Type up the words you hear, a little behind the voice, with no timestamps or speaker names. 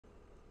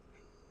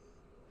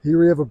Here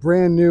we have a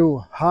brand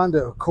new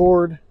Honda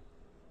Accord.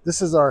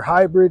 This is our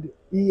hybrid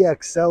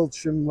EXL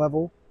trim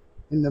level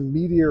in the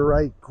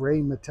meteorite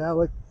gray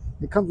metallic.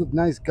 It comes with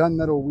nice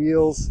gunmetal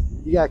wheels.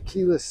 You got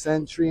keyless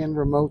entry and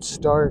remote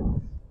start,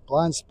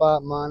 blind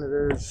spot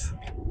monitors,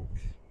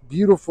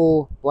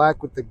 beautiful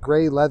black with the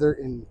gray leather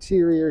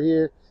interior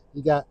here.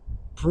 You got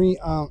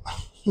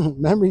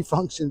memory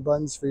function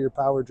buttons for your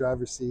power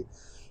driver seat,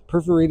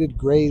 perforated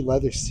gray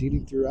leather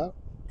seating throughout.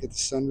 Get the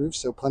sunroof,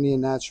 so plenty of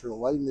natural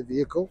light in the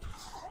vehicle.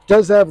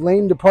 Does have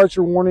lane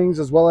departure warnings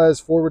as well as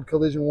forward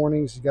collision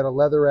warnings. You got a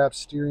leather wrapped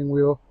steering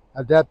wheel,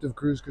 adaptive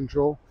cruise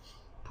control,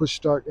 push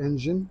start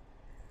engine,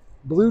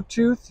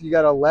 Bluetooth. You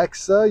got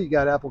Alexa, you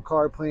got Apple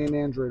CarPlay and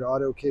Android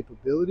Auto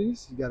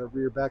capabilities. You got a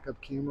rear backup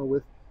camera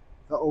with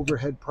the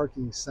overhead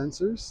parking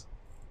sensors.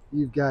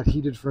 You've got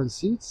heated front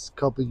seats, a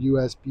couple of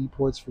USB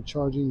ports for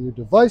charging your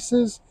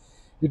devices,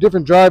 your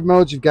different drive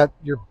modes. You've got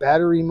your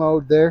battery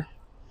mode there.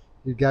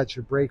 You've got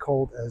your brake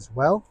hold as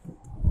well.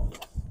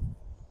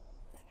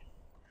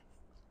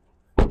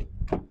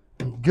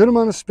 Good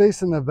amount of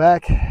space in the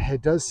back.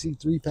 It does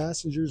seat 3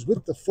 passengers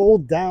with the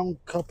fold down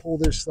cup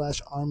holder /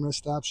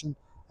 armrest option.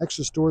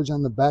 Extra storage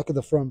on the back of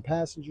the front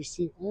passenger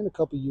seat and a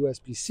couple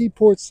USB-C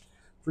ports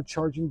for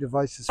charging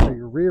devices for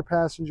your rear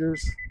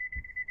passengers.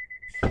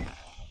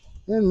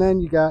 And then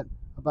you got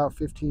about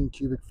 15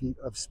 cubic feet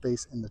of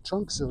space in the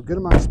trunk. So a good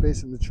amount of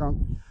space in the trunk.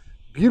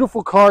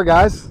 Beautiful car,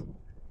 guys.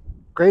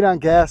 Great on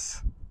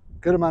gas.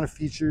 Good amount of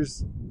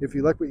features. If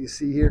you like what you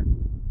see here,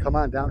 come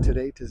on down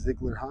today to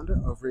Zeigler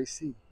Honda of Racine.